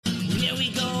Here we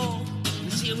go.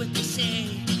 Let's hear what they say.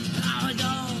 Now we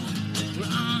go. We're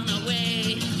on our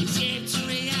way. Escape to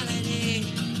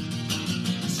reality.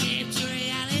 Escape to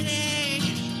reality.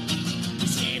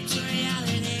 Escape to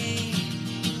reality.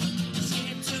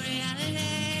 Escape to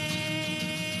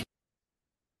reality.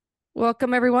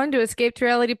 Welcome everyone to Escape to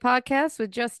Reality podcast with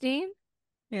Justine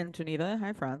and Geneva.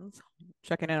 Hi, friends.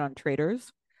 Checking in on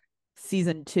Traitors,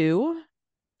 season 2,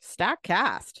 stack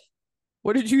cast.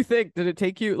 What did you think? Did it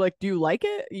take you do you like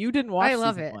it? You didn't watch. I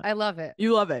love season it. 1. I love it.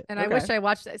 You love it, and okay. I wish I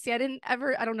watched it. See, I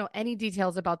don't know any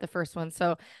details about the first one,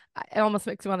 so it almost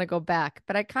makes me want to go back.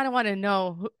 But I kind of want to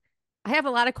know. I have a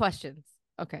lot of questions.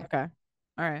 Okay. All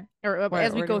right. Or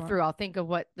as we where do go you want- through, I'll think of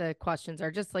what the questions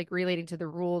are, just like relating to the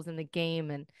rules in the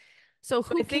game. And so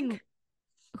who can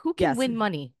yes. win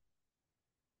money?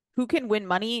 Who can win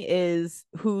money is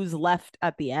who's left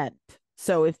at the end.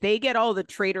 So if they get all the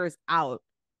traitors out,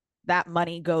 that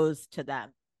money goes to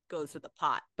them, goes to the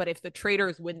pot. But if the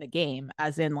traitors win the game,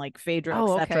 as in like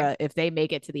Phaedra, etc., if they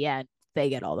make it to the end, they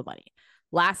get all the money.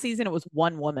 Last season, it was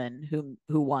one woman who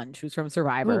won. She was from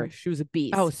Survivor. Ooh. She was a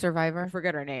beast. Oh, Survivor. I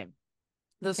forget her name.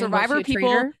 The And Survivor was she a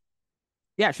people. traitor?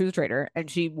 Yeah, she was a traitor, and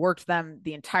she worked them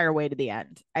the entire way to the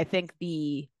end. I think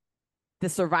the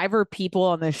Survivor people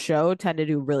on this show tend to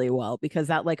do really well because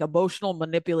that like emotional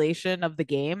manipulation of the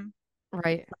game,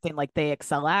 Right. something like they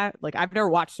excel at. Like, I've never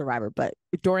watched Survivor, but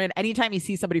Dorian, anytime you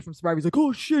see somebody from Survivor, he's like,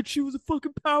 oh shit, she was a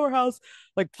fucking powerhouse.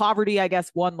 Like Poverty, I guess,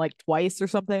 won like twice or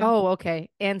something. Oh, okay.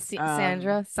 And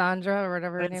Sandra, or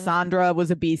whatever her and name is. Sandra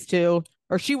was a beast too.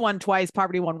 Or she won twice,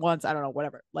 Poverty won once. I don't know,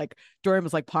 whatever. Like Dorian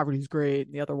was like, Poverty's great,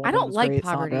 and the other one I don't was like great,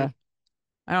 Poverty. Sandra.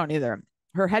 I don't either.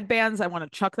 Her headbands, I want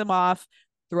to chuck them off,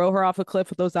 throw her off a cliff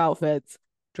with those outfits.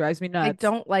 Drives me nuts. I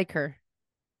don't like her.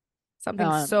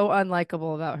 Something so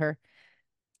unlikable about her.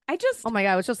 Oh my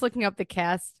God, I was just looking up the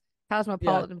cast.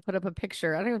 Cosmopolitan put up a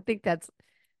picture. I don't even think that's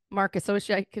Marcus. So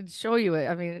I could show you it.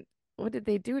 I mean, what did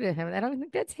they do to him? I don't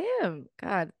think that's him.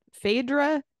 God.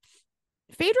 Phaedra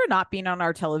not being on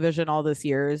our television all this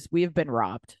years, we have been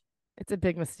robbed. It's a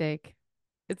big mistake.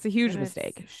 It's a huge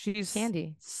mistake. She's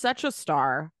Candy. Such a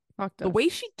star. The way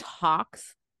she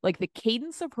talks, like the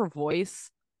cadence of her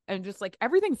voice, and just like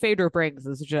everything Phaedra brings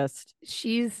is just.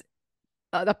 She's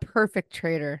the perfect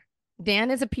traitor.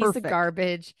 Dan is a piece of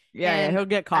garbage. Yeah, he'll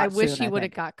get caught. I wish he would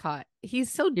have got caught.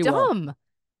 He's so dumb.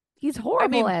 He's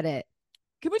horrible at it.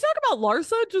 Can we talk about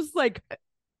Larsa? Just like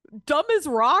dumb as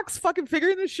rocks, fucking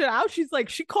figuring this shit out. She's like,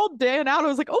 she called Dan out. I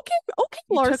was like, okay,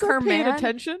 Larsa, paying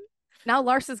attention. Now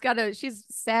Larsa's she's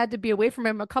sad to be away from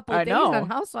him a couple of days on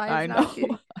Housewives. I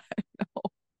know.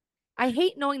 I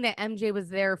hate knowing that MJ was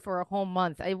there for a whole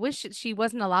month. I wish she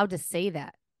wasn't allowed to say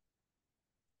that.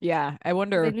 Yeah, I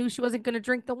wonder. I knew she wasn't going to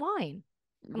drink the wine.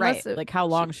 Right, like how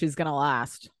long she's going to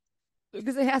last.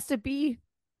 Because it has to be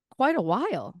quite a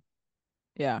while.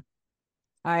 Yeah.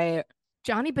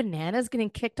 Johnny Bananas getting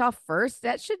kicked off first?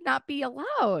 That should not be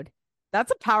allowed.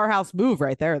 That's a powerhouse move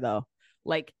right there, though.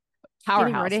 Like,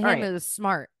 powerhouse. Getting rid of him is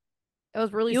smart. It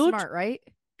was really smart, right?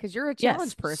 Because you're a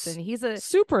challenge person. He's a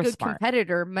super good smart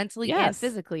competitor mentally and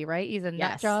physically, right? He's a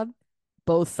nut job.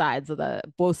 Both sides of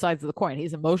the coin.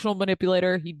 He's an emotional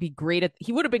manipulator. He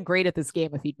would have been great at this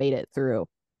game if he'd made it through.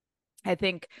 I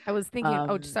think. I was thinking,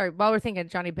 while we're thinking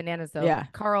Johnny Bananas though. Yeah.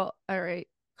 Carl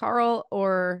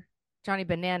or Johnny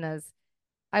Bananas.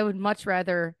 I would much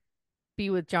rather be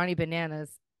with Johnny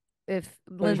Bananas if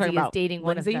Lindsay is dating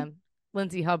one of them.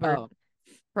 Lindsay Hubbard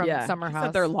from Summer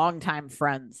House. They're longtime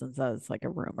friends, since that's like a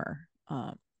rumor.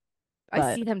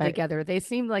 I see them together. They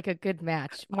seem like a good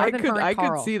match. More than her and I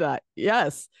Carl. could see that.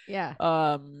 Yes. Yeah.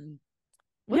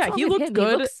 He looked good.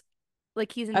 He looks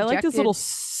like he's injected I like his little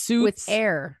suits with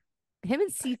air. Him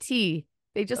and CT,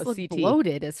 they just look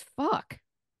bloated as fuck.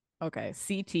 Okay,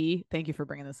 CT. Thank you for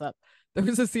bringing this up. There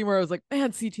was a scene where I was like,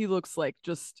 man, CT looks like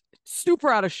just super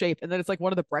out of shape. And then it's like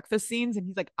one of the breakfast scenes and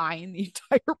he's like eyeing the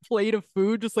entire plate of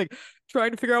food, just like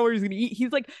trying to figure out what he's going to eat.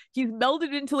 He's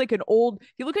melded into like he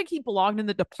looked like he belonged in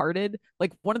The Departed.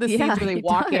 Like one of the scenes where they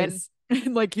walk in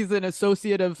and like he's an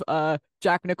associate of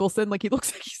Jack Nicholson. Like he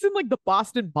looks like he's in like the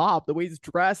Boston Mob, the way he's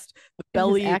dressed, the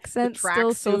belly, his accent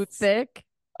still so thick.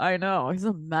 I know. He's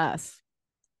a mess.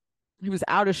 He was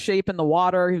out of shape in the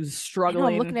water. He was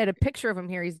struggling. I'm looking at a picture of him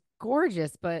here. He's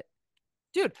gorgeous, but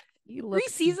dude, 3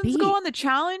 seasons ago on the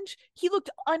challenge, he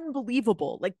looked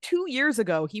unbelievable. Like 2 years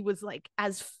ago, he was like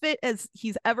as fit as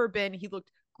he's ever been. He looked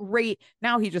great.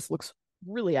 Now he just looks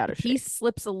really out of shape. He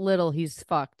slips a little, he's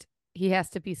fucked. He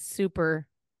has to be super.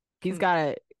 He's got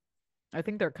to. I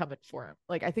think they're coming for him.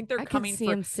 Like I think they're coming. I can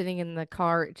see him sitting in the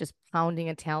car just pounding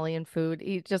Italian food.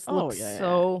 He just looks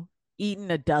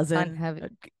eating a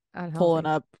dozen. pulling unhealthy.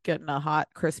 up, getting a hot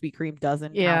Krispy Kreme dozen,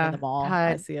 pounding Yeah, them all.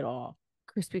 I God, see it all.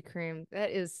 Krispy Kreme.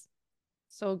 That is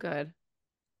so good.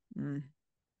 Mm.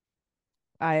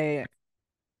 I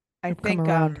I I've come think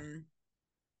around.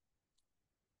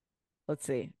 let's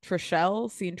see.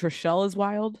 Seeing Trishelle is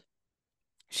wild.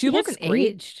 She She looks hasn't great.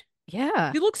 aged.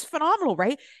 Yeah. She looks phenomenal,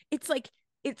 right? It's like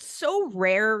it's so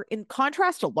rare in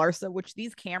contrast to Larsa, which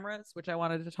these cameras, which I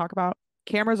wanted to talk about,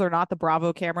 cameras are not the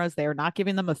Bravo cameras. They are not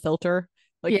giving them a filter.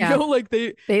 Like, Yeah. like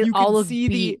They you all can look see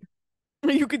beat.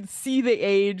 you can see the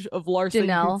age of Larsa. You can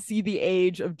Janelle. see the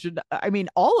age of I mean,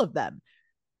 all of them.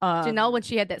 Janelle, when Um,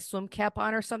 she had that swim cap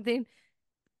on or something,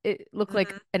 it looked like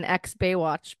mhm. an ex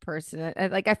Baywatch person.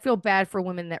 Like I feel bad for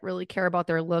women that really care about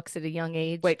their looks at a young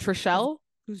age. Wait, Trishelle?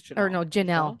 Who's Or Janelle? no,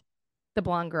 Janelle, Trishelle? the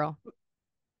blonde girl,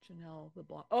 Janelle the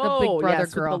blonde. the Big Oh, Brother yes,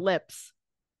 with the girl. lips.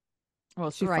 Well,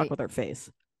 she fucked Right. with her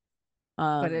face.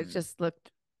 But it Um, just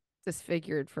looked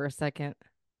disfigured for a second.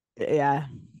 yeah.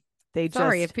 They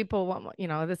Sorry if just people want,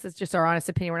 this is just our honest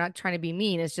opinion. We're not trying to be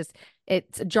mean.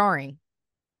 It's jarring.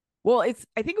 Well, I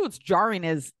think what's jarring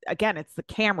is again, it's the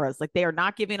cameras. Like they are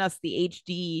not giving us the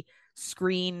HD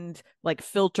screened like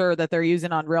filter that they're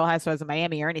using on Real Housewives of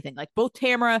Miami or anything. Like both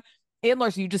Tamara and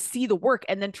Larsa, you just see the work.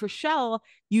 And then Trishelle,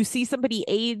 you see somebody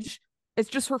age, it's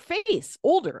just her face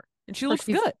older and she Or looks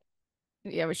good.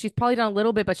 yeah, but she's probably done a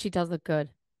little bit, but she does look good.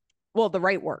 Well, the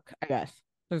right work, I guess.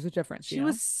 There's a difference, She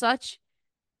was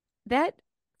that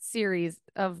series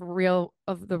of the real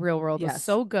world was Yes.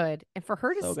 so good. And for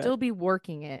her to So good. still be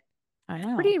working it, I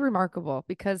know. pretty remarkable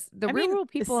because the I real mean, world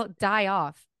people die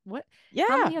off. How yeah.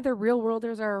 many other real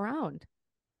worlders are around?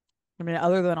 I mean,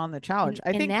 other than on the challenge, I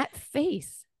In think that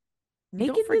face, you don't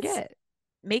making this forget.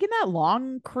 making that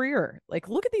long career. Like,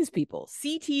 look at these people.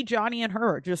 CT, Johnny, and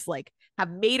her just like have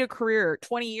made a career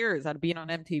 20 years out of being on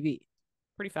MTV.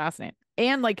 Pretty fascinating.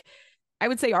 And like, I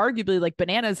would say, arguably, like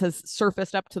Bananas has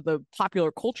surfaced up to the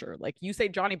popular culture. Like, you say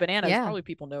Johnny Bananas, Yeah, probably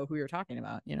people know who you're talking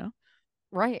about, you know?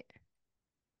 right.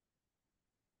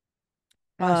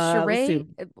 Let's see.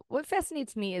 Sheree, what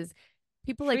fascinates me is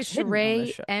people like She's hidden on this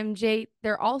Sheree, show. MJ,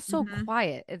 they're all so Mm-hmm.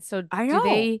 quiet. And so I do know.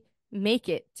 they make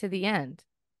it to the end?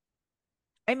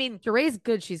 I mean, Sheree's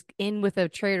good. She's in with a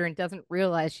traitor and doesn't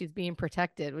realize she's being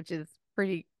protected, which is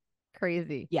pretty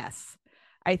crazy. yes.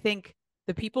 I think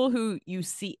the people who you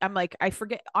see, I'm like, I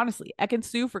forget, honestly, Ekin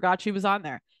Sue forgot she was on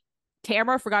there.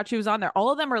 Tamara forgot she was on there.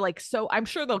 All of them are like, so I'm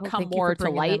sure they'll Oh, come thank you for more to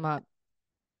bringing light them up.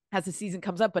 as the season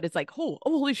comes up, but it's like, oh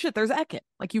holy shit, there's Ekin.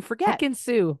 Like you forget. Ekin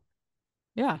Sue,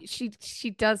 Yeah.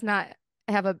 she does not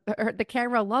have the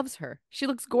camera loves her. She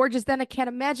looks gorgeous. Then I can't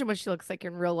imagine what she looks like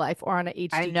in real life or on an I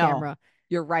HD know. camera.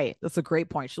 You're right. That's a great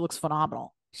point. She looks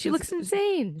phenomenal. She looks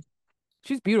insane.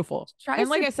 She's beautiful. She And tries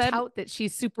like to I said, tout that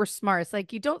she's super smart. It's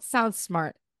like you don't sound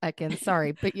smart, Ekin.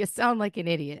 Sorry, but you sound like an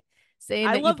idiot. Saying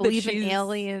I that you love that believe in she's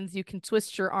aliens, you can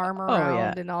twist your arm oh yeah.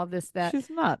 around and all this that. She's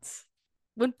nuts.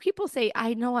 When people say,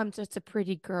 "I know I'm just a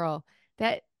pretty girl,"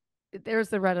 that there's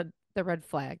the red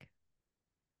flag.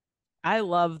 I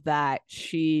love that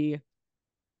she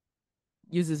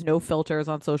uses no filters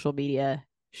on social media.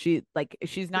 She's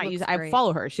She not looks using I great.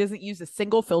 follow her. She doesn't use a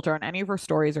single filter on any of her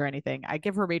stories or anything. I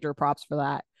give her major props for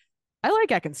that. I like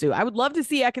Ekin I would love to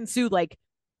see Ekin like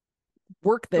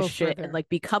work this Go shit and further. like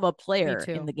become a Me player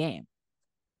in too. the game.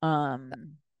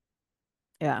 Um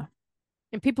yeah.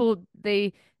 And people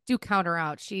they do counter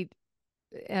out. She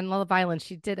and Love Island,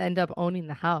 she did end up owning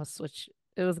the house, which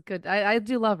it was good. I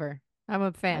do love her. I'm a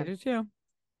I fan, do too.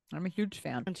 I'm a huge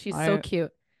fan. and she's so I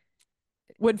cute.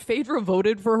 when Phaedra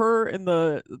voted for her in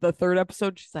the third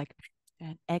episode, she's like,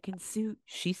 and Ekin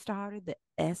she started the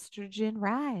estrogen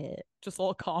riot. Just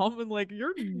all calm and like,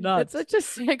 you're That's nuts. such a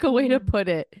cynical way to put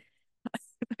it.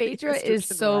 The Phaedra is estrogen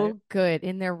riot. so good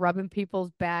in there rubbing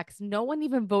people's backs. No one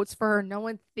even votes for her. No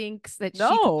one thinks that she could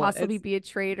No, possibly it's be a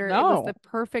traitor. It was no. the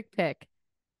perfect pick.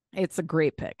 It's a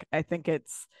great pick. I think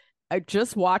it's I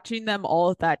just watching them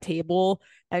all at that table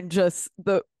and just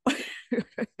the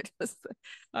just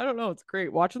I don't know, it's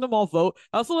great. Watching them all vote.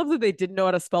 I also love that they didn't know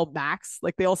how to spell Max.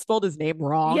 Like they all spelled his name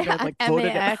wrong Yeah, and like voted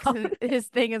it MAX, out. and his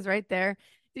thing is right there.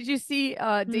 Did you see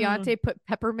Deontay put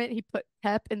peppermint? He put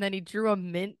pep and then he drew a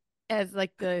mint as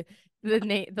like the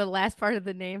name, the last part of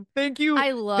the name. Thank you.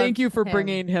 I Thank love you for him.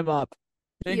 bringing him up.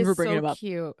 Thank He you is for bringing so him up.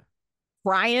 cute.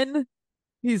 Brian,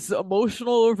 he's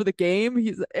emotional over the game.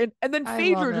 And then I love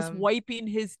Phaedra just him. wiping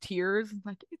his tears.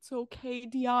 Like, it's okay,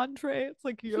 DeAndre. It's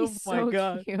like, He's oh my so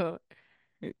God.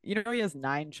 cute. You know, he has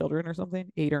 9 children or something,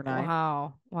 8 or 9.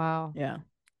 Wow. Wow. Yeah. I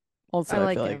Also, I feel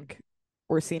like him. like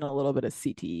we're seeing a little bit of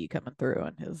CTE coming through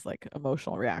and his like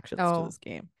emotional reactions to Oh, this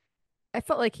game. I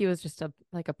felt like he was just a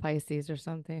Pisces or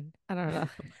something. I don't know.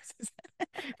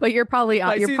 But you're probably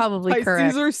Pisces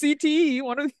correct. or CTE,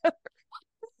 one of the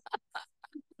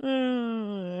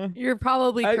other. You're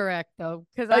probably I correct though,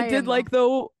 because I I did am like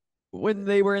though when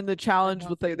they were in the challenge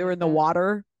with they were in the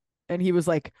water and he was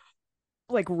like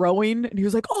rowing and he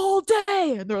was like all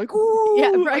day and they're like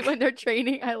yeah, ooh right like when they're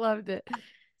training. I loved it.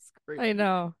 it's great. I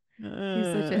know. He's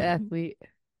such an athlete.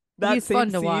 That He's same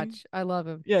fun to scene, watch. I love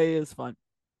him. yeah, he is fun.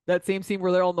 That same scene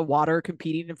where they're on the water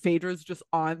competing and Phaedra's just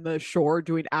on the shore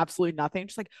doing absolutely nothing.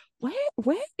 She's like, where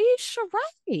is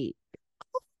Sheree?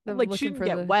 I'm Like she looking didn't for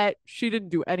get wet. She didn't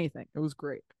do anything. It was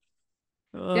great.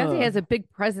 Dante Uh, has a big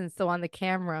presence though on the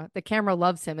camera. The camera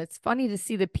loves him. It's funny to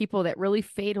see the people that really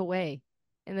fade away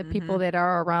and the people mm-hmm, that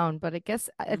are around. But I think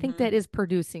mm-hmm. that is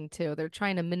producing too. They're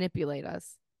trying to manipulate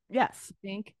us. Yes. I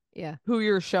think. Yeah. Who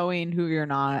you're showing, who you're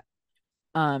not.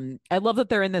 I love that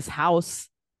they're in this house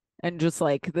and just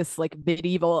like this like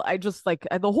medieval. I just like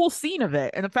the whole scene of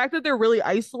it and the fact that they're really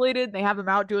isolated. They have them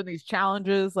out doing these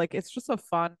challenges. Like it's just a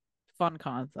fun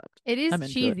concept. It is I'm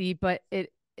into it. cheesy, but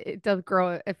it does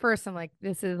grow. At first, I'm like,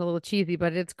 this is a little cheesy,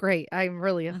 but it's great. I'm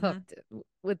really Mm-hmm. hooked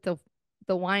with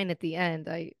the wine at the end.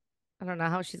 I don't know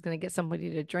how she's gonna get somebody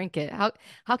to drink it.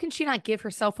 How can she not give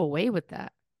herself away with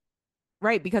that?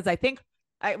 Right, because I think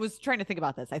I was trying to think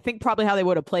about this. I think probably how they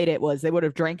would have played it was they would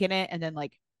have drank in it and then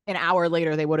like an hour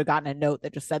later they would have gotten a note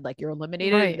that just said like you're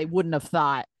eliminated and Right. they wouldn't have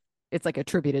thought it's like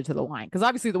attributed to the wine. Because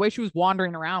obviously the way she was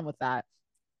wandering around with that.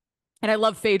 And I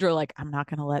love Phaedra, like, I'm not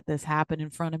gonna let this happen in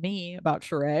front of me about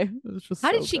Sheree. It was just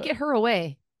How did so she good. get her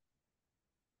away?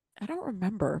 I don't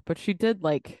remember, but she did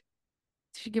like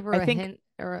Did she give her I a think hint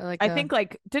or like I a think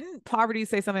like didn't Poverty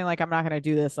say something like I'm not gonna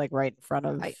do this like right in front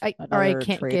of I another can't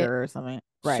get traitor or something.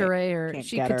 Right. Sheree, or Can't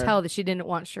she get could her. tell that she didn't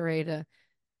want Sheree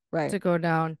Right. to go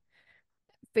down.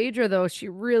 Phaedra, though, she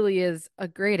really is a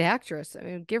great actress. I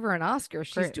mean, give her an Oscar.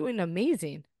 She's Great. doing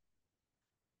amazing.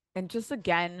 And just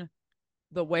again,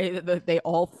 the way that they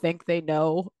all think they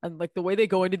know and like the way they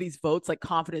go into these votes like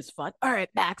confidence fun. All right,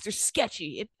 Max, you're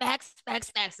sketchy. Max.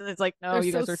 And it's like, no, They're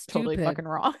you so guys are totally stupid. fucking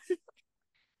wrong.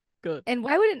 Good. And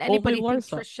why wouldn't Only anybody think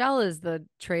Larsa. Trishelle is the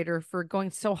traitor for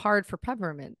going so hard for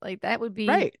Peppermint? Like that would be.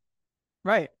 Right.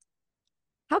 Right.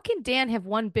 How can Dan have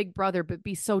one big brother but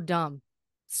be so dumb?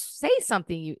 Say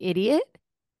something, you idiot.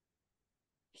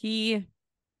 He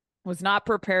was not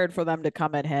prepared for them to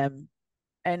come at him.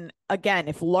 And again,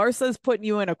 if Larsa's putting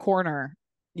you in a corner,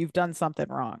 you've done something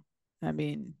wrong. I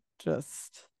mean,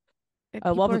 just And I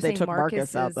love people are that they saying took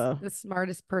Marcus Marcus out is though. the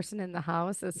smartest person in the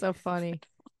house. It's so funny.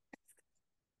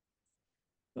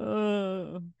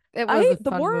 Uh, It was I a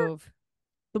fun move.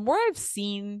 the more I've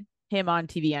seen him on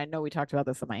TV, I know we talked about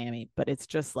this in Miami, but it's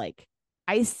just like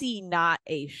I see not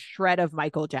a shred of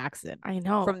Michael Jackson I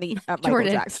know. from the Michael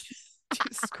Jordan. Jackson.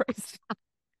 Jesus Christ.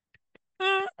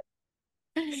 I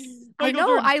Michael know.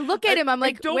 Jordan. I look at him. I'm I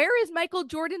like, don't where is Michael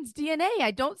Jordan's DNA?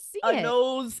 I don't see a it.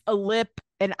 nose, a lip,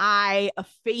 an eye, a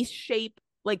face shape,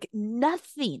 like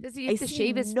nothing. Does he I have to see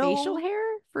shave his facial no hair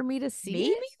for me to see maybe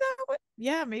it? that would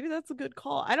yeah, maybe that's a good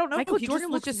call. I don't know. Michael He just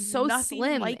Jordan was looks just so nothing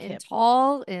slim like and him.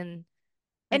 tall, and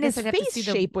I And guess his I'd have to face see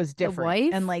shape was the different. wife.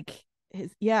 And like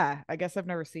his yeah, I guess I've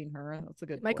never seen her. That's a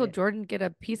Did good Michael point. Jordan get a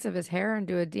piece of his hair and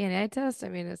do a DNA test? I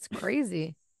mean, it's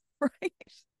crazy. Right.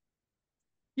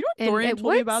 You know what And Dorian at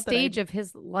told me what about that I stage of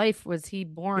his life was he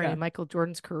born yeah, in Michael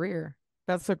Jordan's career?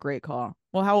 that's a great call.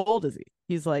 Well, how old is he?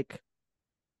 He's like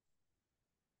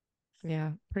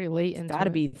Yeah, pretty late he's into gotta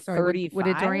it. be Sorry, what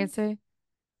did Dorian 35. say?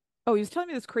 Oh, he was telling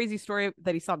me this crazy story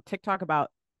that he saw on TikTok about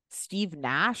Steve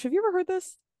Nash. Have you ever heard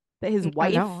this? That his I know,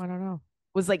 wife I don't know.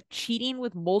 was like cheating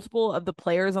with multiple of the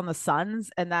players on the Suns,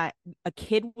 and that a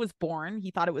kid was born. He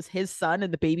thought it was his son,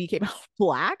 and the baby came out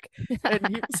black. And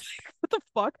he was like, "What the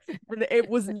fuck?" And it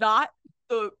was not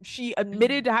the. She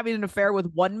admitted to having an affair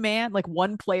with one man, like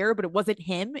one player, but it wasn't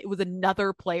him. It was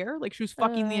another player. Like she was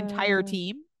fucking the entire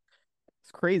team.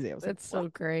 It's crazy. I was like, That's "What?" so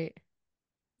great.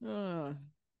 Uh,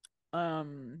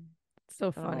 um,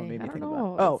 So I don't know what funny. made I me don't think of that.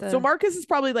 know. Oh, It's so Marcus is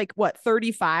probably like what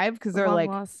 35 because a they're long like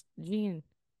lost gene.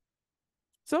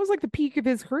 so it was like the peak of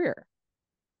his career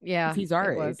if Yeah, he's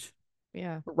our it was. age,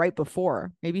 Yeah. right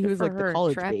before. Maybe he Good was for like the her.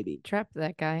 college baby, Trap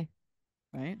that guy.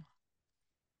 right?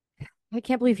 I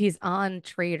can't believe he's on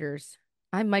Traitors.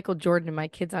 I'm Michael Jordan and my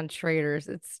kid's on Traitors.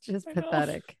 It's just I know.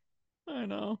 pathetic. I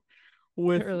know.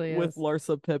 It really With is.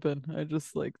 Larsa Pippen, I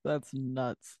just like that's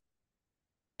nuts.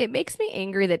 It makes me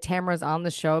angry that Tamara's on the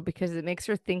show because it makes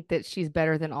her think that she's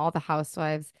better than all the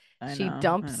housewives. I She know. I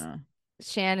dumps know.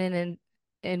 Shannon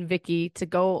and Vicky to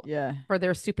go Yeah. for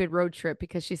their stupid road trip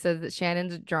because she says that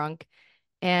Shannon's drunk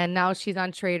And now she's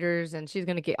on Traitors and she's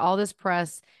gonna get all this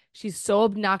press. She's so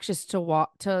obnoxious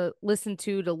to listen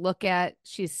to look at.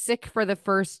 She's sick for the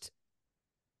first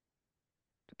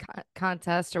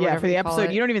contest or Yeah, whatever for you the call episode,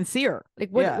 it. you don't even see her. Like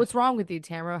Yeah. what's wrong with you,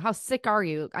 Tamara? How sick are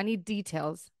you? I need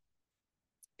details.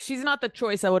 She's not the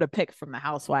choice I would have picked from the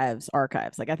Housewives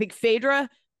archives. Like I think Phaedra,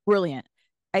 brilliant.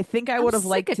 I think I I'm would have sick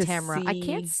liked of to Tamara. I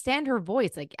can't see stand her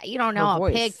voice. Like you don't her know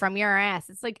a pig voice. from your ass.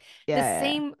 It's like the Yeah,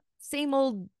 same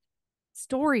old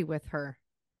story with her.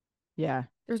 yeah.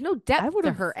 There's no I depth would to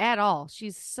have, her at all.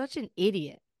 She's such an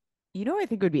idiot. I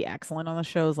think would be excellent on the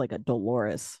show is like a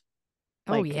Dolores.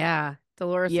 Oh Like, yeah.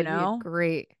 Dolores would be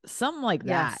great. something like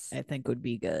that, Yes. I think would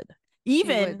be good. She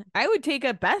would. Even I would take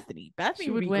a Bethany. Bethany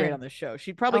She would would be great win. on the show.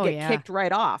 She'd probably Oh get yeah. kicked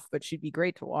right off, but she'd be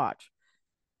great to watch.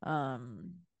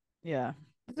 Yeah.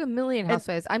 There's a million And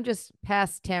housewives. I'm just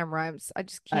past Tamara. I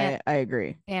just can't I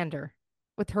agree. stand her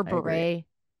with her I agree. beret.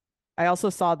 I also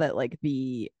saw that like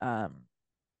the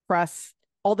press,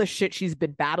 all the shit she's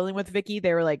been battling with Vicky,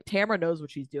 they were like, Tamara knows what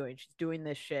she's doing. She's doing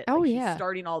this shit. Oh like, yeah. She's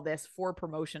starting all this for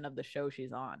promotion of the show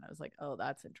she's on. I was like, oh,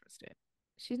 that's interesting.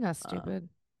 She's not stupid.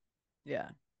 Yeah.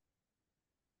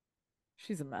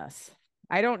 She's a mess.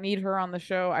 I don't need her on the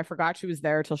show. I forgot she was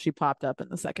there till she popped up in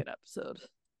the second episode.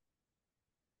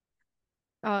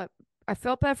 I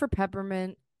felt bad for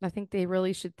Peppermint. I think they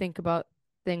really should think about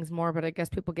things more, but I guess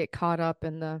people get caught up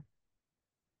in the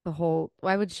whole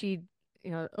why would she,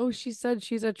 oh, she said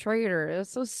she's a traitor. It was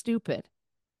so stupid.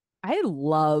 I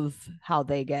love how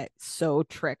they get so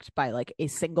tricked by like a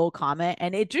single comment,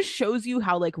 and it just shows you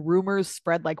how like rumors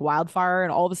spread like wildfire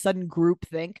and all of a sudden group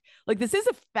think. Like this is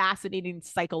a fascinating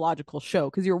psychological show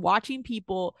because you're watching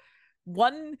people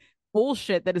one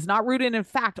bullshit that is not rooted in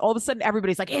fact, all of a sudden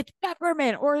everybody's like it's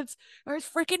Peppermint or it's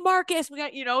freaking Marcus. We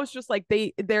got, it's just like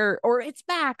they're or it's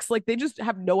Max. Like they just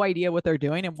have no idea what they're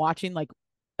doing, and watching like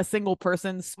a single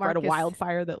person spread Marcus, a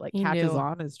wildfire that like catches knew.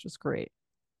 on is just great.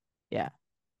 Yeah.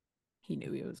 He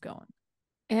knew he was going.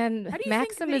 And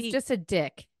Maxim is just a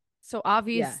dick. So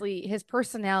obviously his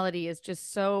personality is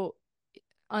just so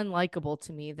unlikable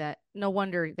to me that no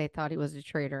wonder they thought he was a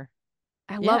traitor.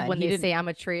 I love when they say I'm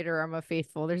a traitor, I'm a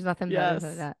faithful. There's nothing better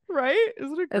than that. Right?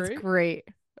 Isn't it great? That's great.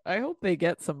 I hope they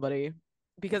get somebody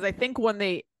because I think when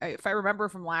if I remember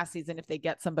from last season, if they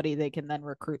get somebody, they can then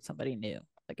recruit somebody new.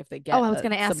 Like if they get I was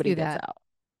going to ask you that. Out.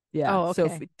 Yeah. Oh, okay. So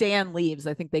if Dan leaves,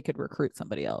 I think they could recruit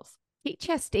somebody else. Kate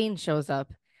Chastain shows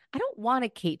up. I don't want a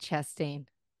Kate Chastain.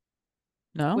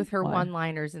 No? With her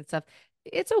one-liners and stuff.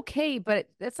 It's okay, but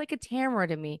that's like a Tamara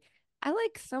to me. I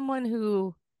like someone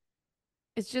who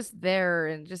is just there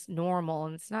and just normal,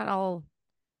 and it's not all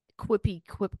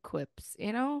quips,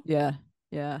 Yeah.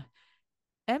 Yeah.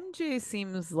 MJ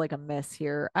seems like a miss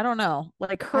here. I don't know.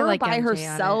 Like her like by MJ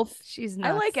herself. She's nuts.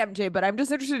 I like MJ, but I'm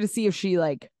just interested to see if she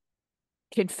like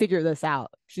can figure this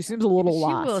out. She seems a little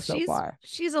lost so far.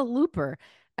 She's a looper.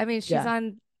 I mean, she's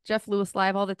on Jeff Lewis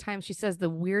Live all the time. She says the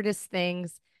weirdest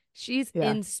things. She's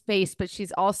in space, but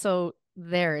she's also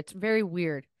there. It's very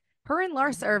weird. Her and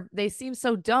Larsa they seem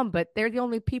so dumb, but they're the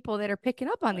only people that are picking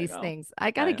up on these things.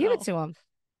 I got to give it to them.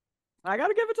 I got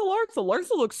to give it to Larsa.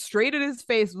 Larsa looked straight at his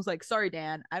face and was like, sorry,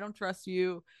 Dan, I don't trust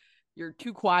you. You're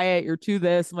too quiet. You're too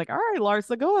this. I'm like, all right,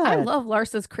 Larsa, go ahead. I love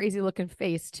Larsa's crazy looking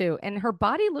face too. And her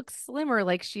body looks slimmer,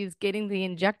 like she's getting the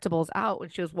injectables out when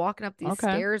she was walking up these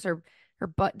stairs. Her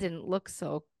butt didn't look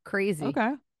so crazy.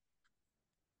 Okay.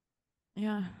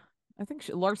 Yeah. I think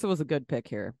Larsa was a good pick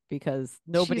here because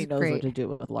nobody knows what to do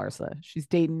with Larsa. She's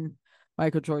dating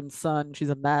Michael Jordan's son.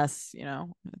 She's a mess, I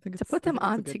think to put them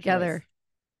on together. Choice.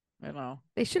 I know.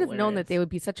 They should have known that they would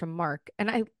be such a mark.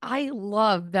 And I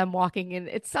love them walking in.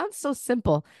 It sounds so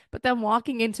simple, but them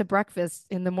walking into breakfast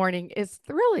in the morning is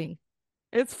thrilling.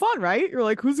 It's fun, right? You're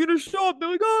like, who's gonna show up? They're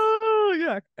like,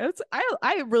 oh yeah.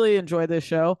 I really enjoy this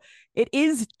show. It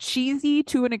is cheesy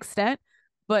to an extent,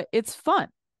 but it's fun.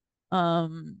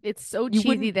 It's so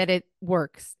cheesy that it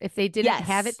works. If they didn't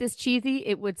have it this cheesy,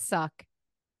 it would suck.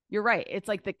 You're right. It's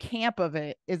like the camp of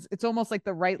it is it's almost like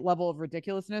the right level of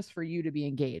ridiculousness for you to be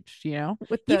engaged,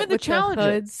 With even the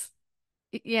challenges.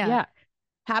 Yeah.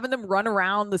 Having them run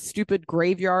around the stupid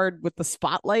graveyard with the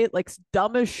spotlight, like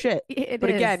dumb as shit. But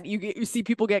again, you see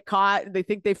people get caught and they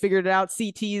think they figured it out.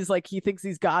 CT's like he thinks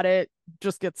he's got it,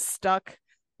 just gets stuck.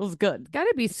 It was good. It's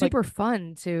gotta be super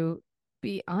fun to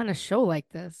be on a show like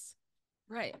this.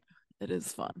 Right. It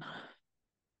is fun.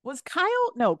 Was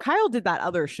Kyle? No, Kyle did that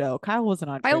other show. Kyle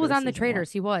wasn't on. Kyle was on the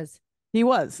Traitors. He was. He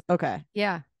was. Okay.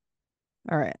 Yeah.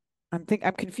 All right. I'm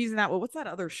confusing that. Well, what's that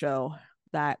other show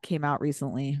that came out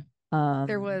recently?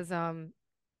 There was one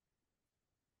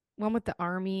with the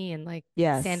army and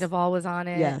Sandoval was on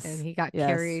it. Yes. And he got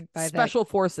carried by Special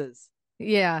Forces.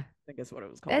 Yeah. I think is what it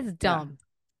was called. That's dumb.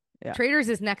 Yeah. Traitors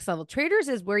is next level. Traitors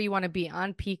is where you want to be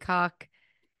on Peacock.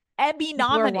 And be People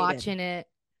nominated. are watching it.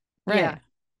 Right.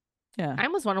 Yeah. I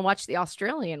almost want to watch the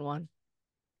Australian one.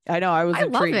 I know. I was I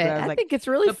love intrigued. it. I was I like, think it's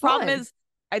really the fun. problem is,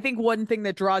 I think one thing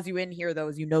that draws you in here though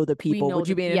is the people. Would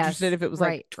you be interested if it was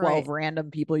like 12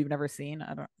 random people you've never seen?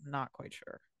 I'm not quite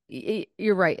sure.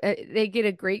 You're right. They get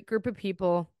a great group of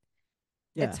people.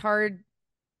 Yeah. It's hard.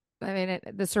 I mean,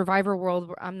 the Survivor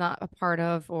world I'm not a part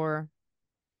of, or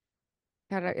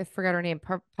God, I forgot her name.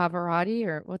 Pavarotti,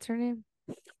 or what's her name?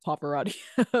 Pavarotti.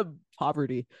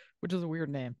 Poverty, which is a weird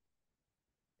name.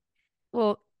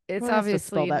 Well, it's Well,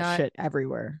 obviously spell that not shit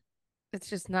everywhere. It's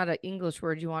just not an English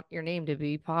word. You want your name to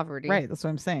be poverty. Right. That's what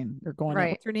I'm saying. You're going,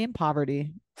 what's your name?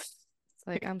 Poverty. It's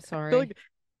like, I'm sorry. I feel like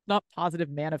not positive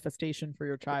manifestation for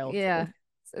your child. Yeah.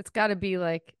 It's got to be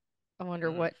like, I wonder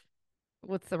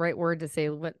what's the right word to say?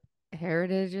 What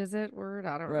heritage is it word?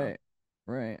 I don't know.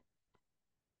 Right.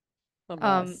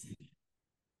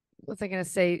 What's I going to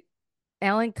say?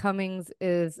 Alan Cummings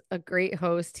is a great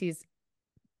host. He's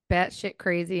batshit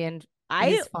crazy and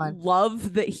I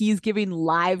love that he's giving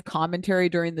live commentary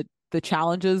during the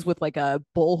challenges with like a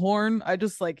bullhorn. I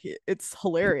just like it's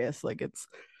hilarious. Like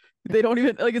they don't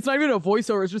even like it's not even a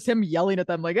voiceover. It's just him yelling at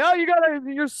them like, "Oh,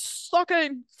 you're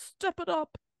sucking. Step it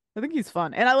up." I think he's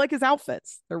fun, and I like his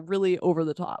outfits. They're really over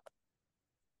the top.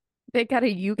 They got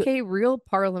a UK real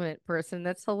Parliament person.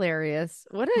 That's hilarious.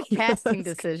 What a casting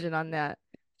decision on that.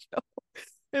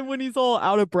 And when he's all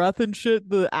out of breath and shit,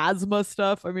 the asthma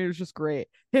stuff, I mean, it was just great.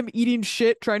 Him eating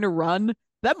shit, trying to run,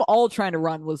 them all trying to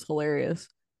run was hilarious.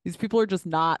 These people are just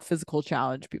not physical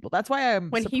challenge people. That's why I'm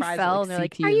when surprised he fell, and they're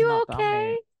like, "Are you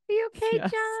okay? Are you okay,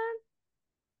 yes.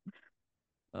 John?"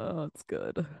 Oh, it's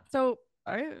good. So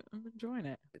I'm enjoying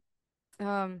it.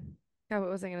 God, what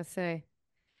was I gonna say?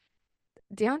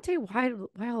 Deontay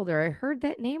Wilder. I heard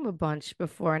that name a bunch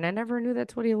before, and I never knew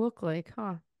that's what he looked like.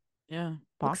 Huh? Yeah,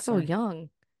 looks so young.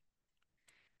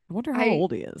 I wonder how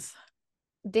old he is.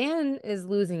 Dan is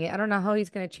losing it. I don't know how he's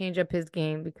going to change up his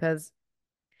game because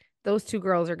those two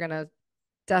girls are going to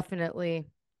definitely.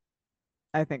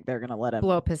 I think they're going to let him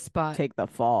blow up his spot. Take the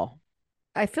fall.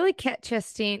 I feel like Kate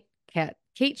Chastain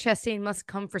must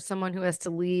come for someone who has to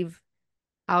leave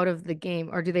out of the game,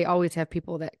 or do they always have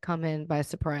people that come in by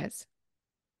surprise?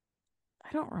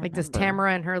 I don't remember. Like, does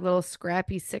Tamara and her little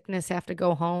scrappy sickness have to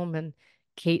go home, and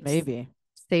Kate maybe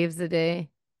saves the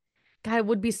day? God, it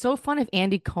would be so fun if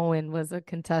Andy Cohen was a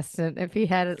contestant. If he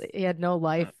had no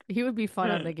life, he would be fun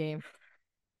on the game.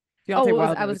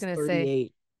 I was going to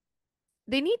say,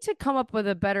 they need to come up with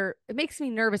a better. It makes me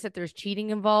nervous that there's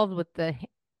cheating involved with the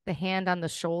hand on the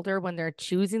shoulder when they're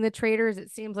choosing the traitors.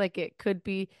 It seems like it could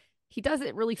be. He does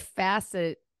it really fast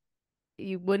that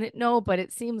you wouldn't know, but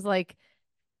it seems like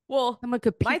someone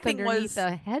could peek underneath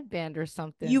a headband or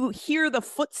something. You hear the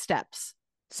footsteps,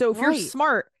 so if you're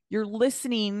smart, you're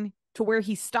listening to where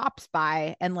he stops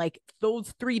by, and like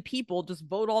those three people, just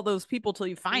vote all those people till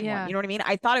you find one. You know what I mean?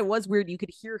 I thought it was weird. You could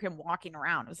hear him walking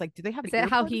around. It was like, do they have? Is that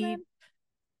how he? In?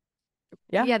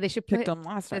 Yeah, they should pick them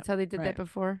last time. That's how they did that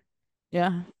before.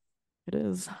 Yeah, it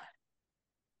is.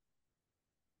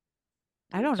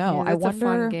 I don't know. I wonder. A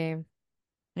fun game.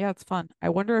 Yeah, it's fun. I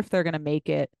wonder if they're gonna make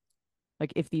it,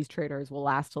 like if these traitors will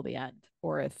last till the end,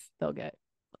 or if they'll get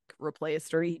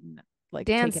replaced or eaten. Like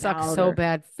Dan sucks so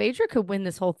bad. Phaedra could win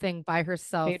this whole thing by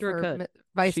herself. Phaedra could.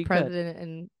 Vice president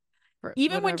and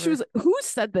even when she was, who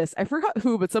said this? I forgot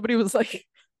who, but somebody was like,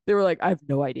 they were like, I have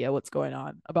no idea what's going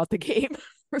on about the game.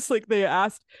 It's like they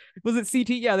asked, was it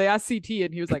CT? Yeah, they asked CT,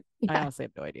 and he was like, I honestly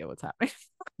have no idea what's happening.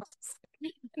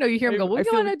 No, you hear him go, we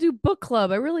want to do book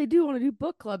club. I really do want to do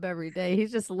book club every day.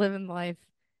 He's just living life.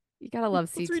 You gotta love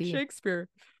CT. Let's read Shakespeare.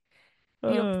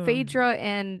 Phaedra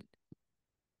and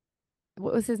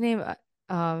what was his name?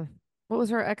 What was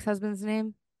her ex-husband's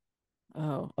name?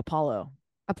 Oh, Apollo.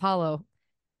 Apollo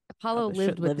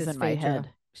lived with this in my head.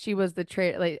 She was the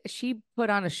traitor. Like, she put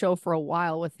on a show for a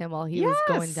while with him while he was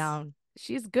going down.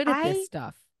 She's good at this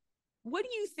stuff. What do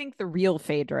you think the real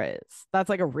Phaedra is? That's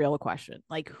like a real question.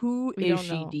 Like, who is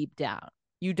she deep down?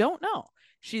 You don't know.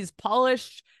 She's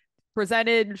polished,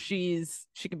 presented. She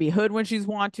can be hood when she's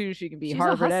want to. She can be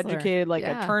Harvard educated, like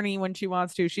attorney when she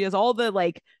wants to. She has all the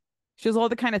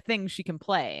kind of things she can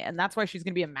play, and that's why she's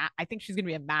gonna be I think she's gonna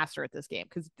be a master at this game,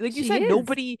 because like you said,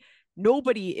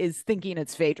 nobody is thinking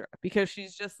it's Phaedra because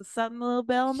she's just a sudden little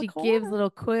bell in the corner. She gives little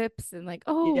quips and like,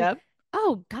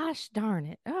 oh gosh darn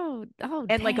it,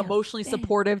 and like emotionally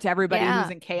supportive to everybody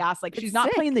who's in chaos. Like, she's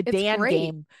not playing the Dan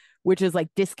game, which is like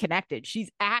disconnected.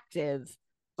 She's active,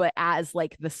 but as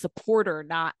like the supporter,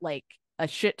 not like a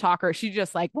shit talker. She's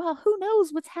just like, well, who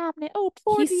knows what's happening? Oh,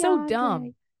 poor He's so DeAndre.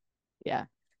 dumb. Yeah,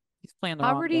 he's playing the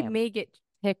wrong Poverty game. may get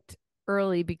picked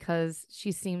early because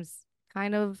she seems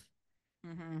kind of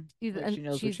like she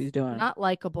knows what she's doing. not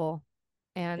likable,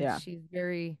 and she's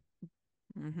very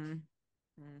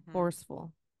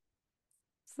forceful.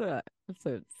 It's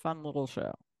a fun little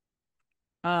show.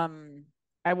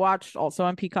 I watched also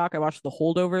on Peacock. I watched The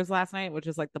Holdovers last night, which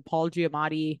is like the Paul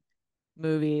Giamatti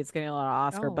movie. It's getting a lot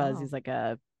of Oscar buzz. He's like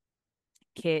a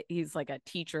kid. He's like a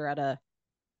teacher at a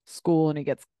school, and he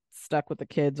gets stuck with the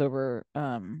kids over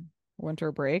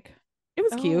winter break. It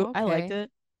was cute. Okay. I liked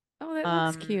it. Oh, that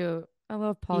looks cute. I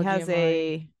love Paul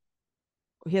Giamatti.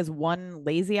 He has one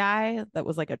lazy eye that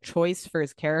was like a choice for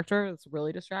his character. It's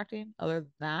really distracting. Other than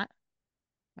that,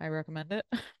 I recommend it.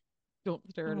 Don't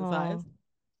stare at his eyes.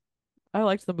 I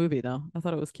liked the movie though. I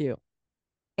thought it was cute.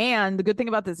 And the good thing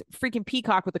about this freaking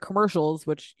Peacock with the commercials,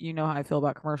 which you know how I feel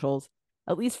about commercials,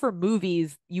 at least for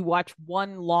movies, you watch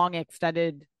one long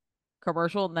extended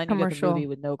commercial and then you get the movie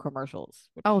with no commercials.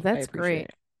 Oh, that's great.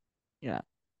 Yeah.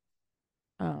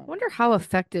 I wonder how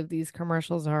effective these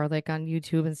commercials are, like on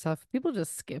YouTube and stuff. People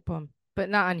just skip them, but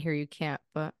not on here. You can't,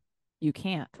 but you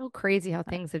can't. So crazy how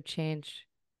things have changed.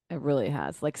 It really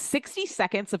has. Like 60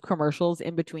 seconds of commercials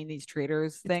in between these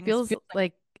Traitors things. Feels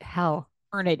like hell.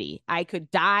 Eternity. I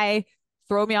could die,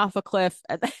 throw me off a cliff.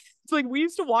 And it's like we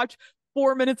used to watch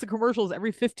 4 minutes of commercials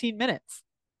every 15 minutes.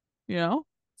 You know?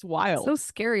 It's wild. So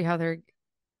scary how they're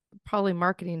probably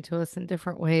marketing to us in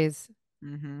different ways.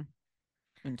 Entirely.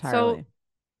 So,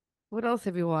 what else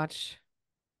have you watched?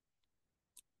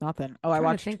 Nothing. Oh, I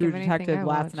watched True Detective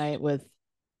last night with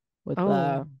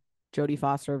Jodie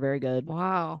Foster. Very good.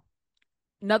 Wow.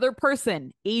 Another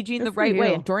person aging the right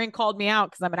way. And Dorian called me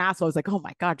out because I'm an asshole. I was like, oh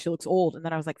my God, she looks old. And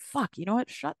then I was like, fuck, you know what?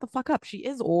 Shut the fuck up. She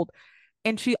is old.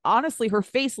 And she honestly, her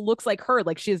face looks like her.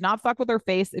 Like she is not fucked with her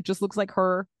face. It just looks like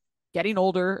her getting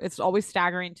older. It's always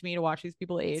staggering to me to watch these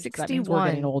people age. 61. That means we're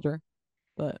getting older.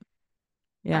 But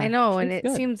yeah. I know. And it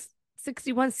seems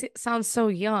 61 sounds so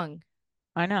young.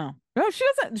 I know. No, she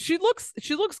doesn't. She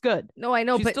looks good. No, I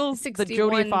know, She's but still 61,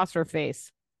 the Jodie Foster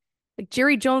face. Like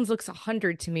Jerry Jones looks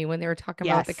 100 to me when they were talking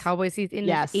about the Cowboys. He's in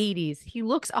his 80s. He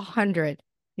looks 100.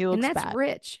 He looks and that's bad.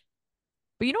 rich.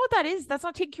 But you know what that is? That's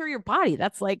not taking care of your body.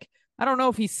 That's like, I don't know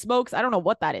if he smokes. I don't know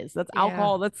what that is. That's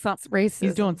alcohol. That's something. Racism.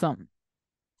 He's doing something.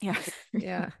 Yeah.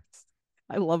 Yeah.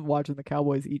 I love watching the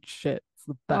Cowboys eat shit. It's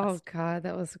the best. Oh God,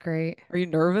 that was great. Are you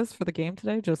nervous for the game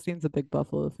today? Justine's a big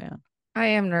Buffalo fan. I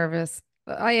am nervous.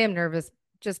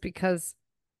 Just because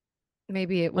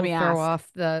maybe it will throw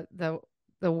off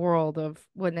the world of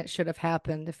when it should have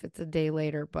happened if it's a day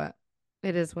later, but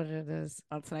it is what it is.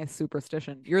 That's a nice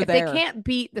superstition. If they can't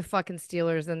beat the fucking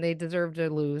Steelers, then they deserve to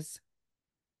lose.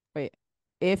 Wait,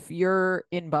 if you're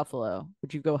in Buffalo,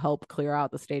 would you go help clear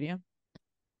out the stadium?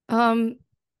 I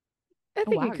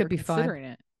think it could be fun.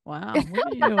 It. Wow, look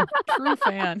at you, true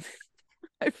fan.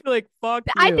 I feel like fuck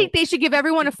you. I think they should give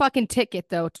everyone a fucking ticket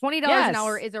though. $20 an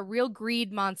hour is a real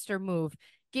greed monster move.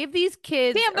 Give these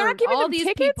kids. Damn, they're not giving all them these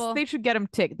tickets. People, they should get them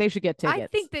They should get tickets. I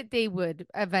think that they would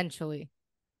eventually.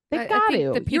 They got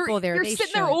to. The people you're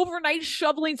sitting there overnight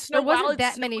shoveling snow. There wasn't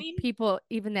that many people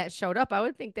even that showed up. I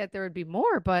would think that there would be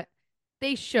more, but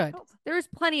they should. There's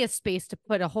plenty of space to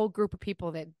put a whole group of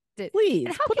people that did. Please,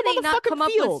 and how can they not come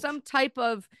up with some type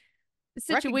of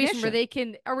situation where they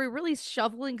can? Are we really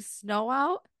shoveling snow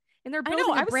out? And they're building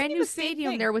a brand new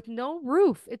stadium there with no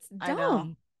roof. It's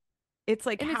dumb. It's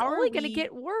like, and it's only going to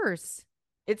get worse.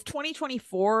 It's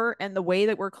 2024, and the way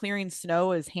that we're clearing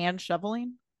snow is hand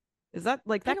shoveling. Is that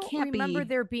like that? Can't be. I remember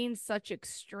there being such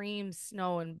extreme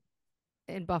snow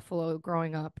in Buffalo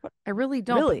growing up. I really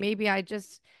don't. But maybe I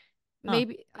just I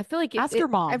feel like ask your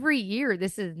mom. Every year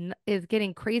this is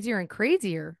getting crazier and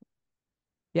crazier.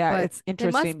 Yeah, but it's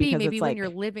interesting. It must be maybe when you're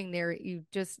living there,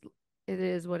 it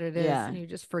is what it is, and you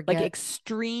just forget. Like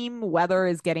extreme weather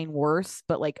is getting worse,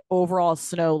 but like overall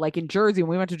snow, like in Jersey,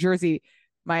 when we went to Jersey,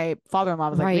 my father-in-law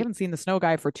was like, we haven't seen the snow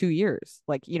guy for 2 years.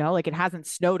 Like, you know, like it hasn't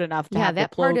snowed enough to have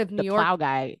that part of New York, plow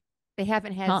guy. They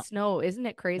haven't had snow. Isn't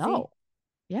it crazy? No.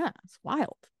 Yeah, it's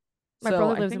wild. My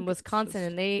brother lives in Wisconsin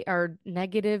and they are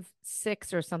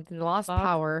 -6 or something. They lost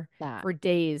power for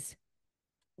days.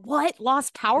 What?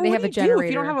 Lost power? They have a generator. If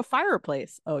you don't have a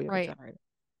fireplace. Oh, you have a generator.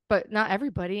 But not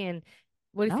everybody. And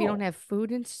what if you don't have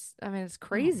food? I mean, it's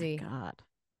crazy. Oh my God.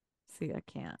 See, I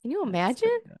can't. Can you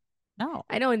imagine? No.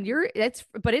 I know. And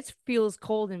but it feels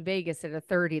cold in Vegas at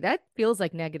 30. That feels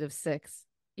like -6.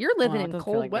 You're living in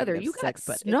cold weather. You got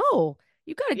snow.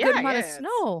 You got a good amount of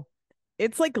snow.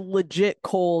 It's like legit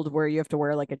cold where you have to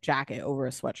wear like a jacket over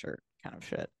a sweatshirt kind of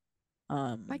shit.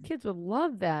 My kids would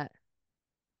love that.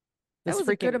 That was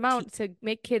a good amount to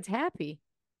make kids happy.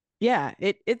 Yeah,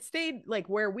 it stayed like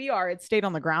where we are. It stayed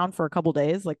on the ground for a couple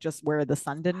days, like just where the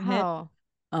sun didn't hit.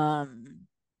 But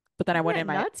then I went in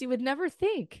my nuts. You would never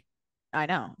think. I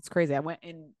know, it's crazy. I went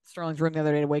in Sterling's room the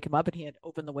other day to wake him up, and he had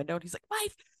opened the window, and he's like,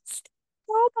 "Wife,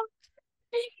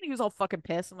 he was all fucking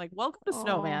pissed. I'm like, welcome to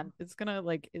snow, man. It's gonna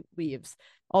like it leaves.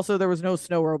 Also, there was no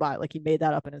snow robot. Like he made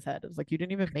that up in his head. It was like, you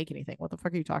didn't even make anything. What the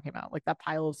fuck are you talking about? Like that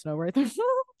pile of snow right there.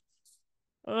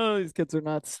 Oh, these kids are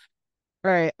nuts.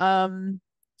 All right.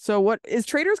 So what is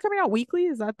Traitors coming out weekly?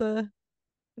 Is that the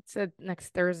It said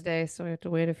next Thursday, so we have to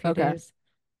wait a few days.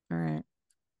 All right.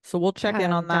 So we'll check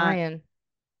in on that. Dying.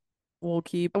 We'll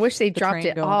keep I wish they dropped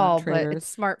it all, but it's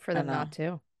smart for them not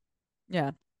to.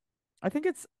 Yeah.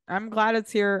 I'm glad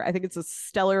it's here. I think it's a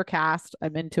stellar cast.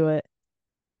 I'm into it.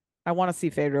 I want to see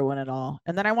Phaedra win it all.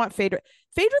 And then I want Phaedra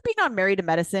being on Married to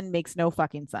Medicine makes no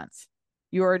fucking sense.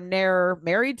 You are ne'er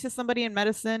married to somebody in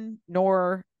medicine,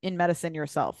 nor in medicine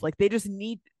yourself. Like they just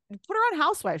need put her on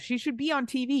Housewives. She should be on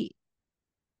TV.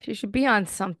 She should be on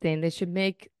something.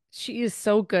 She is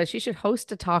so good. She should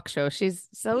host a talk show. She's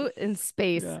so in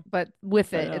space, but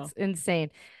with it, it's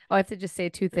insane. Oh, I have to just say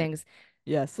two things.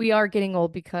 Yes. We are getting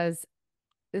old because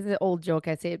this is an old joke.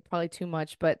 I say it probably too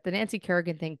much, but the Nancy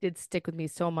Kerrigan thing did stick with me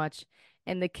so much.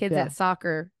 And the kids at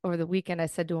soccer over the weekend, I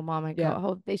said to a mom, I go,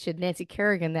 oh, they should Nancy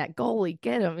Kerrigan, that goalie,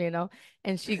 get him, you know?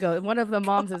 And she goes, one of the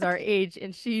moms is our age,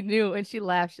 and she knew, and she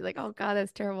laughed. She's like, oh, God,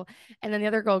 that's terrible. And then the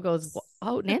other girl goes,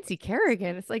 oh, Nancy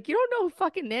Kerrigan. It's like, you don't know who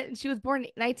fucking Nancy. She was born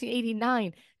in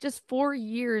 1989, just 4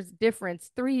 years difference,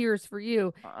 3 years for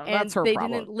you. And that's her they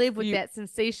problem. didn't live with that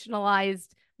sensationalized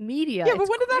media. Yeah, but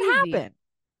when did that happen?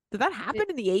 Did that happen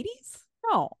in the 80s?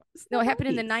 No. No, it happened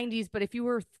in the 90s, but if you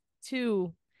were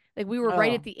two, like we were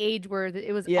right at the age where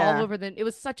it was all over it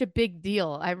was such a big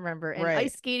deal, I remember. And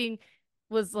ice skating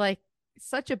was like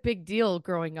such a big deal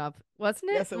growing up,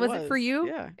 wasn't it? Yes, was it for you?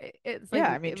 Yeah. It's like,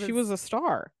 I mean, she was a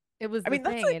star. It was the thing.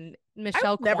 Like, and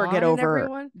Michelle Kwan never get over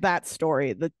everyone. that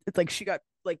story. It's like she got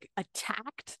like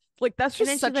attacked. Like that's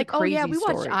just such a crazy we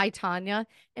story. watched I, Tanya,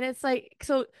 and it's like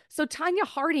so Tanya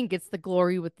Harding gets the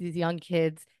glory with these young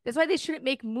kids. That's why they shouldn't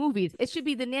make movies. It should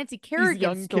be the Nancy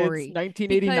Kerrigan story. Kids,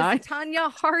 1989. Because Tanya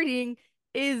Harding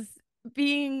is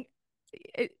being,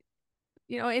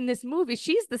 in this movie,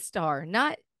 she's the star.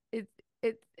 Not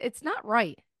it's not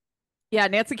right. Yeah,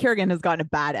 Nancy Kerrigan has gotten a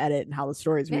bad edit in how the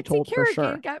stories retold for sure. Nancy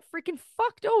Kerrigan got freaking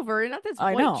fucked over, and not this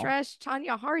white trash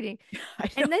Tanya Harding.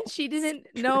 And then she didn't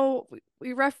know.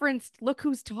 We referenced Look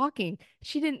Who's Talking.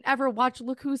 She didn't ever watch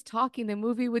Look Who's Talking, the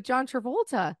movie with John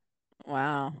Travolta.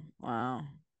 Wow.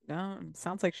 No,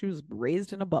 sounds like she was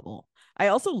raised in a bubble. I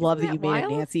also love that you made a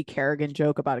Nancy Kerrigan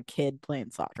joke about a kid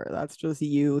playing soccer. That's just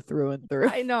you through and through.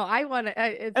 I know. I want to.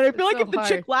 And I feel like if the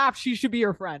chick laughs, she should be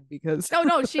your friend because.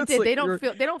 No, she did.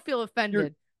 Like they don't feel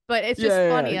offended. But it's just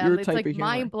funny. It's like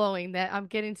mind blowing that I'm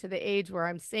getting to the age where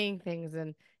I'm saying things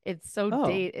and it's so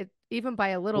even by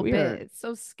a little bit. It's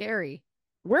so scary.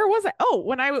 Where was I? Oh,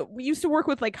 when we used to work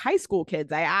with like high school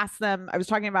kids, I asked them, I was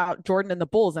talking about Jordan and the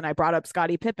Bulls and I brought up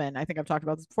Scottie Pippen. I think I've talked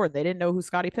about this before. They didn't know who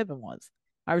Scottie Pippen was.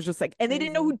 I was just like, and they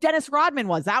didn't know who Dennis Rodman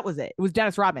was. That was it. It was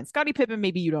Dennis Rodman. Scottie Pippen,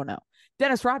 maybe you don't know.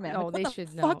 Dennis Rodman. No, like, they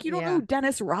should know. Fuck, you don't know who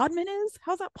Dennis Rodman is?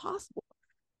 How's that possible?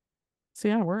 So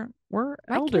yeah, we're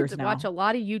my elders kids now. Watch a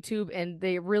lot of YouTube and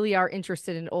they really are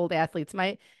interested in old athletes.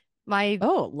 My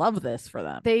love this for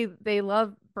them. They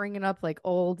love bringing up like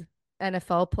old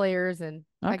NFL players, and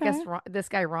I guess this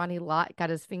guy Ronnie Lott got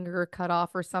his finger cut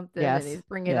off or something, and he's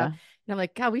bringing it up. And I'm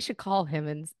like, God, we should call him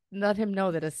and let him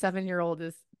know that a 7-year-old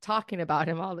is talking about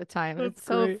him all the time. It's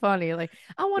so funny. Like,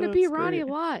 I want to be Ronnie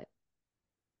Lott.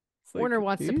 Warner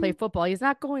wants to play football. He's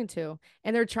not going to.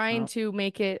 And they're trying to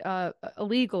make it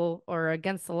illegal or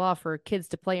against the law for kids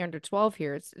to play under 12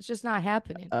 here. It's just not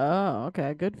happening. Oh,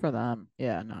 okay. Good for them.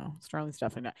 Yeah, no. Sterling's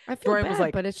definitely not. I feel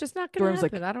bad, but it's just not going to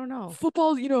happen. I don't know.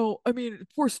 Football, I mean,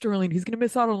 poor Sterling. He's going to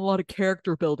miss out on a lot of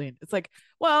character building. It's like,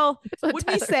 well, wouldn't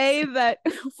we say that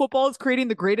football is creating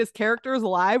the greatest characters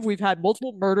alive? We've had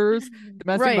multiple murders,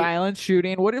 domestic violence,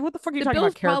 shooting. What the fuck are you talking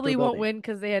about? The Bills probably won't win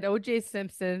because they had O.J.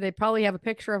 Simpson. They probably have a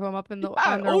picture of him up in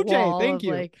on their OJ, wall. Thank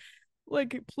you.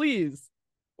 Like, please.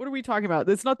 What are we talking about?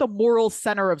 It's not the moral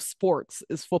center of sports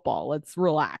is football. Let's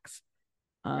relax.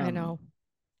 I know.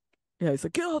 Yeah, he's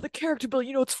like, oh, the character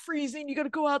building, it's freezing. You got to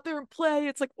go out there and play.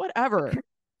 It's like, whatever.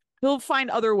 He'll find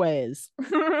other ways.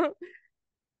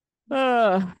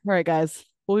 All right, guys.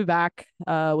 We'll be back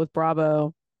with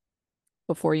Bravo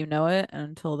before you know it. And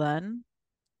until then,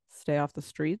 stay off the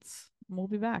streets. And we'll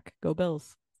be back. Go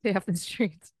Bills. Stay off the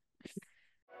streets.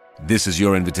 This is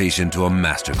your invitation to a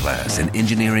masterclass in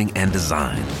engineering and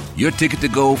design. Your ticket to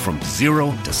go from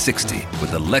 0 to 60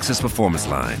 with the Lexus Performance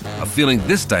Line. A feeling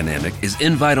this dynamic is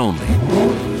invite only.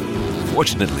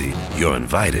 Fortunately, you're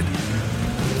invited.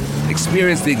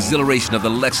 Experience the exhilaration of the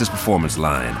Lexus Performance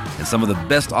Line and some of the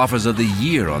best offers of the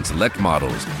year on select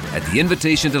models at the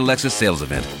Invitation to Lexus sales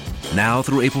event, now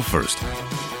through April 1st.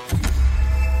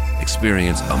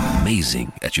 Experience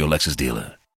amazing at your Lexus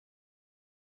dealer.